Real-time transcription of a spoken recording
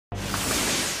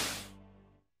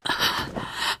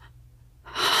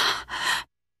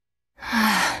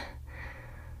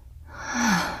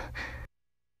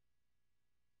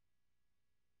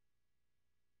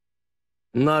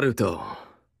Naruto.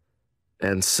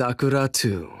 And Sakura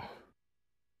too.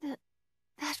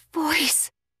 That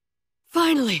voice...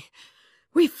 Finally!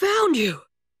 We found you!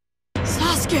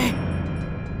 Sasuke!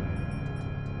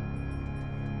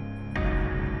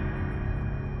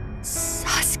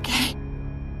 Sasuke...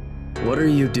 What are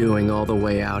you doing all the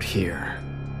way out here?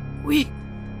 We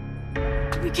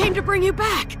came to bring you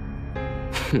back!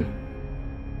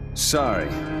 Sorry,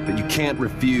 but you can't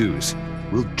refuse.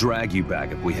 We'll drag you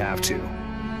back if we have to.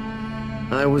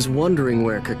 I was wondering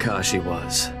where Kakashi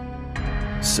was.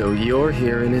 So you're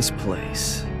here in his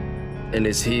place. And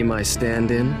is he my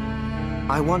stand-in?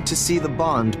 I want to see the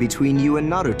bond between you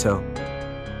and Naruto.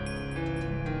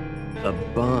 A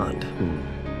bond?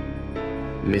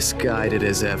 Misguided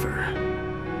as ever.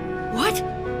 What?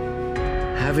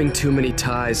 Having too many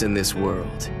ties in this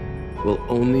world will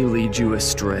only lead you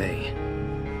astray.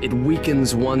 It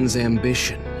weakens one's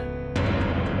ambition.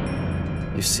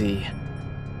 You see,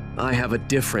 I have a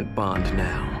different bond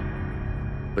now.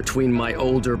 Between my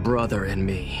older brother and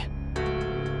me.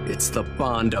 It's the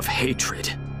bond of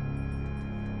hatred.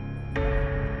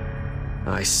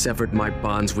 I severed my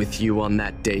bonds with you on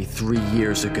that day 3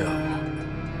 years ago.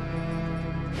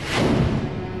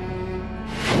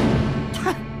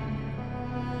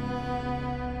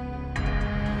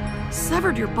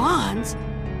 Severed your bonds?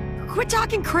 Quit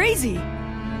talking crazy!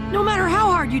 No matter how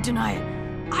hard you deny it,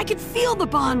 I could feel the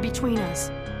bond between us.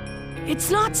 It's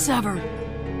not severed.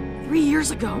 3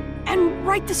 years ago, and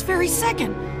right this very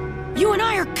second, you and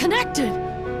I are connected.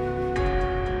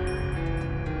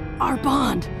 Our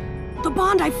bond. The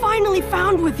bond I finally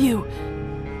found with you.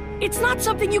 It's not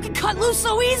something you can cut loose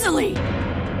so easily.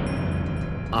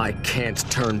 I can't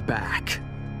turn back.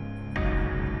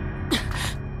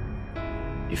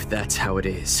 If that's how it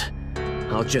is,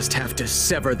 I'll just have to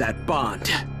sever that bond.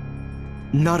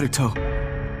 Naruto.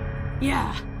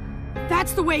 Yeah, if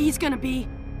that's the way he's gonna be,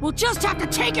 we'll just have to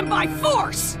take him by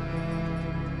force!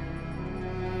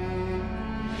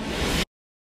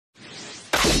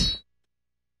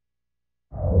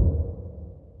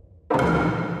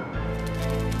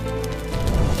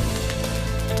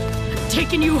 I'm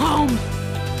taking you home,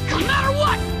 no matter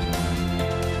what!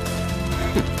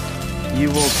 You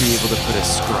won't be able to put a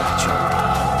scratch on me.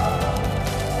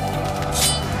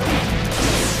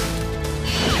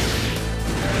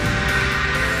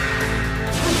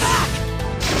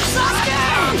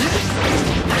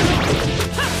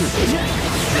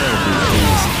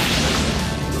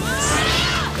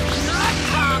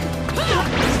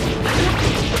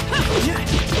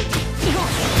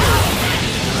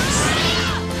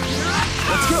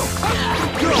 Let's go!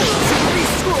 Go! Be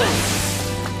strong!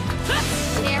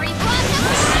 Cherry blossom!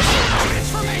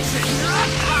 Transformation!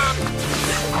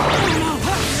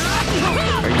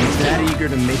 Are you that eager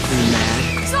to make me mad?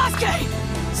 Sasuke!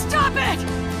 Stop it!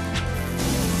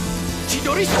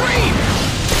 Chidori Stream!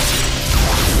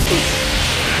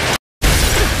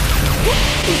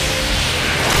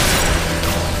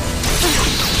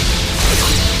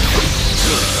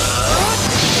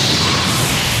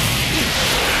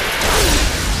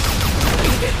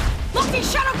 Lucky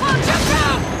Shadow Ball Jutsu!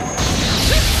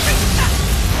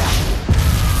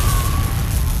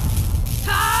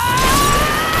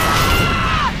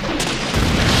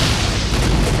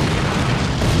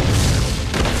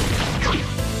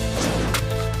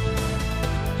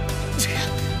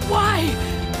 Why?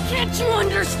 Can't you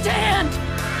understand?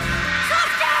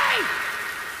 Sasuke!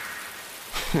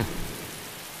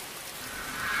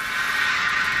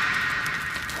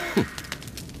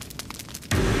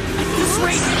 At this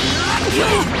rate,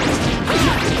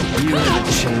 You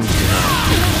haven't changed at all.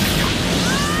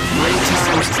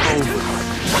 Playtime's over.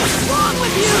 what's wrong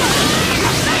with you?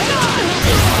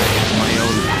 My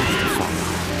own path to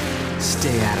follow.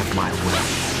 Stay out of my way.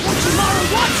 Tomorrow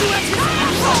wants you as his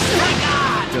asshole! My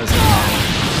God! Doesn't matter.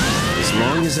 As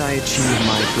long as I achieve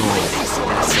my goal,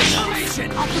 that's enough.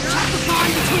 I'll protect the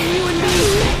bond between you and me,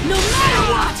 no matter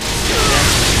what!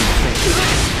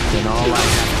 Then all I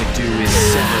have to do is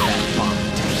sever that bond.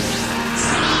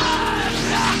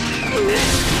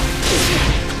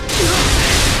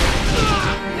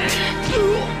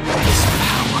 This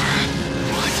power.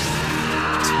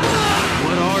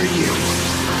 What are you?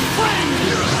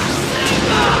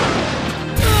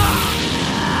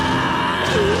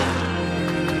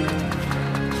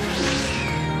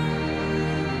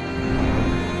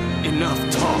 Enough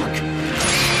talk.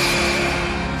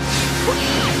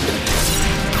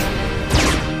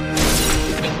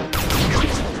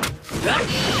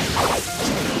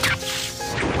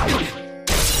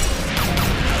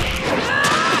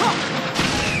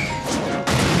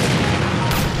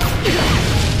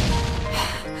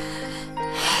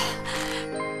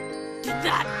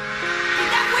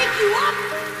 you up!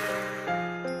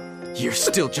 You're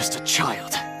still just a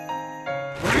child.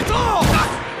 Naruto!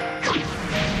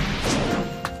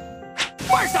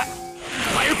 Where's that?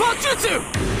 Fireball Jutsu!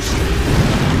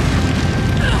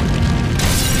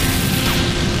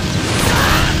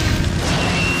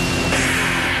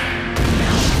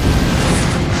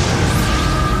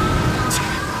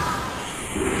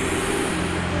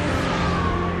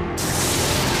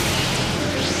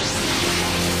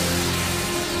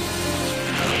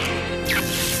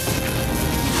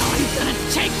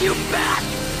 Take you back!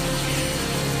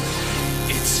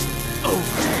 It's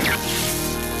over.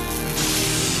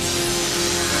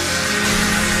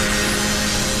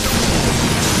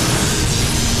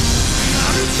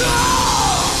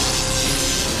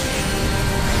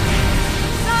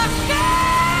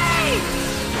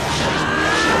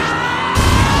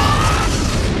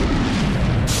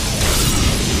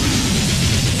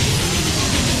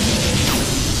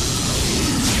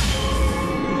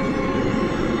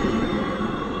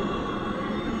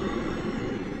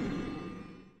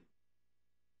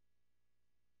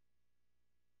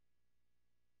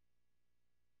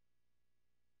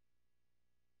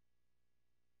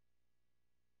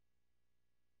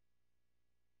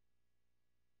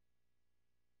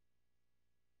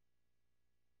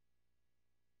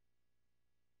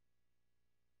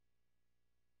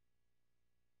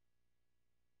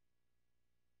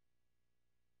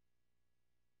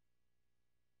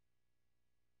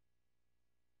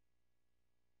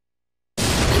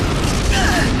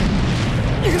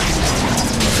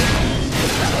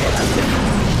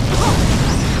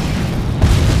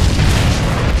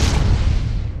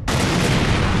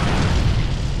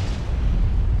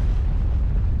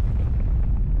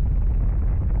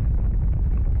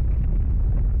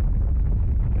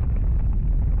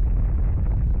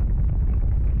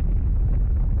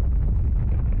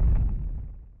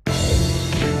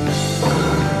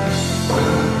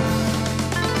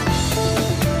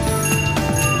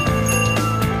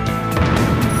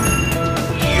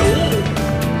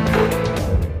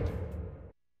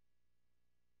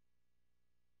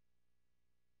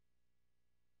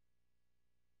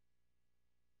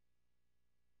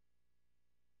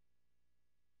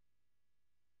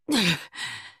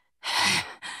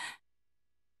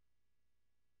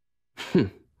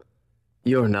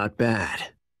 You're not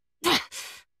bad.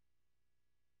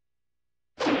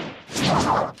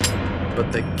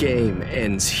 But the game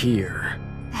ends here.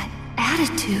 That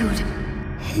attitude.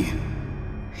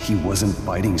 He wasn't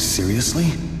fighting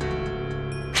seriously?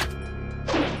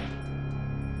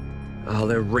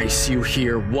 I'll erase you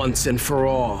here once and for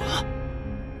all.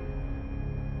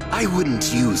 I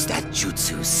wouldn't use that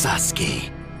jutsu, Sasuke.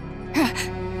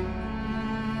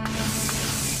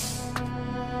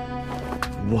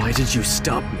 Why did you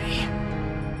stop me?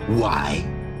 Why?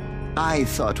 I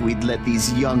thought we'd let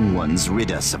these young ones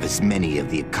rid us of as many of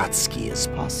the Akatsuki as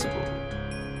possible.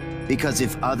 Because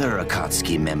if other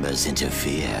Akatsuki members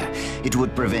interfere, it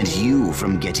would prevent you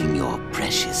from getting your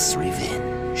precious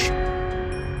revenge.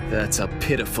 That's a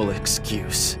pitiful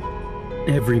excuse.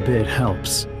 Every bit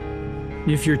helps.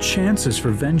 If your chances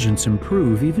for vengeance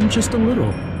improve even just a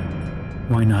little,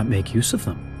 why not make use of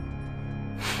them?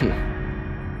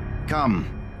 Come,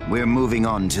 we're moving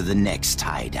on to the next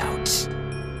hideout.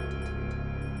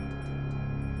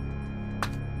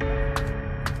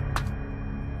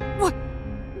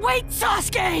 Wait,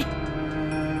 Sasuke!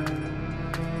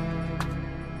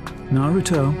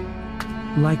 Naruto,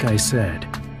 like I said,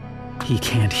 he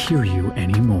can't hear you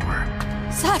anymore.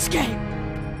 Sasuke!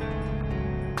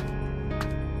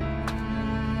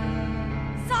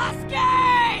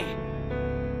 Sasuke!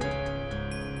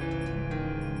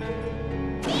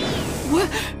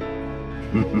 What?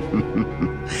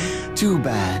 Too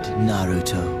bad,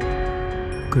 Naruto.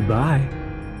 Goodbye.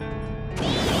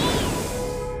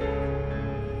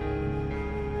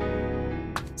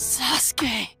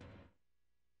 Sasuke.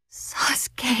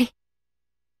 Sasuke.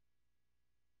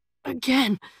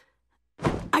 Again.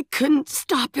 I couldn't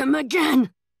stop him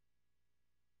again.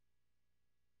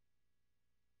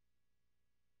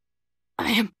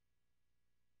 I am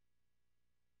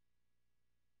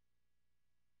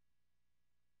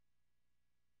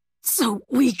so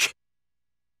weak.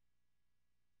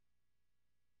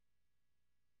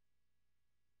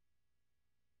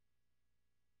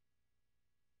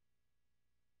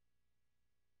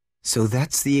 So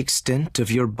that's the extent of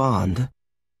your bond?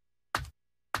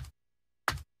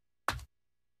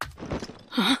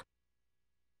 Huh?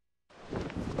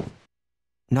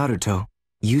 Naruto,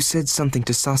 you said something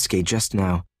to Sasuke just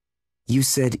now. You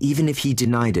said even if he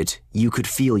denied it, you could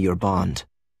feel your bond.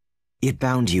 It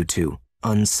bound you two,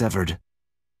 unsevered.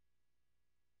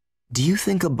 Do you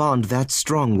think a bond that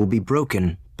strong will be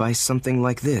broken by something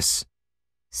like this?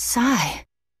 Sai.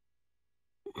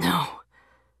 No.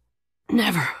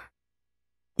 Never.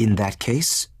 In that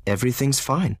case, everything's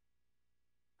fine.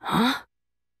 Huh?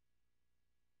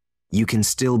 You can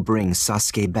still bring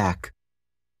Sasuke back.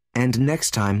 And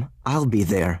next time, I'll be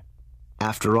there.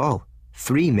 After all,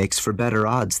 3 makes for better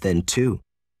odds than 2.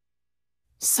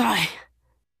 Sai.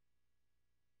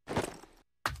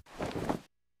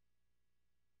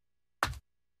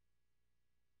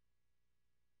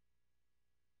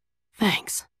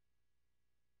 Thanks.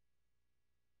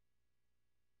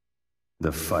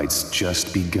 The fight's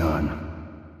just begun.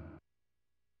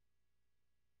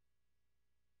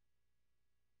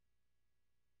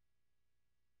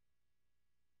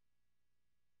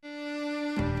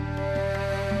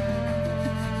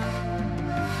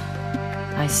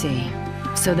 I see.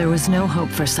 So there was no hope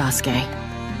for Sasuke.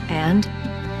 And?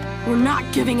 We're not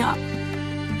giving up.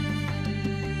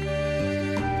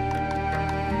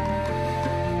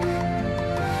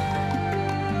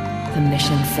 The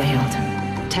mission failed.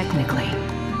 Technically.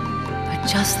 But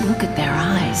just look at their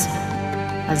eyes.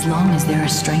 As long as there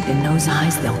is strength in those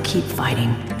eyes, they'll keep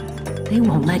fighting. They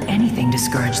won't let anything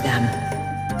discourage them.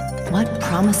 What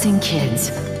promising kids.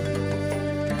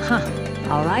 Huh.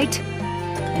 All right.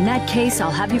 In that case,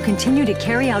 I'll have you continue to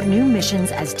carry out new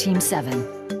missions as Team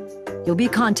 7. You'll be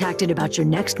contacted about your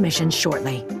next mission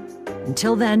shortly.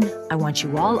 Until then, I want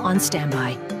you all on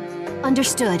standby.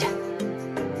 Understood.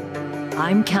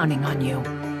 I'm counting on you.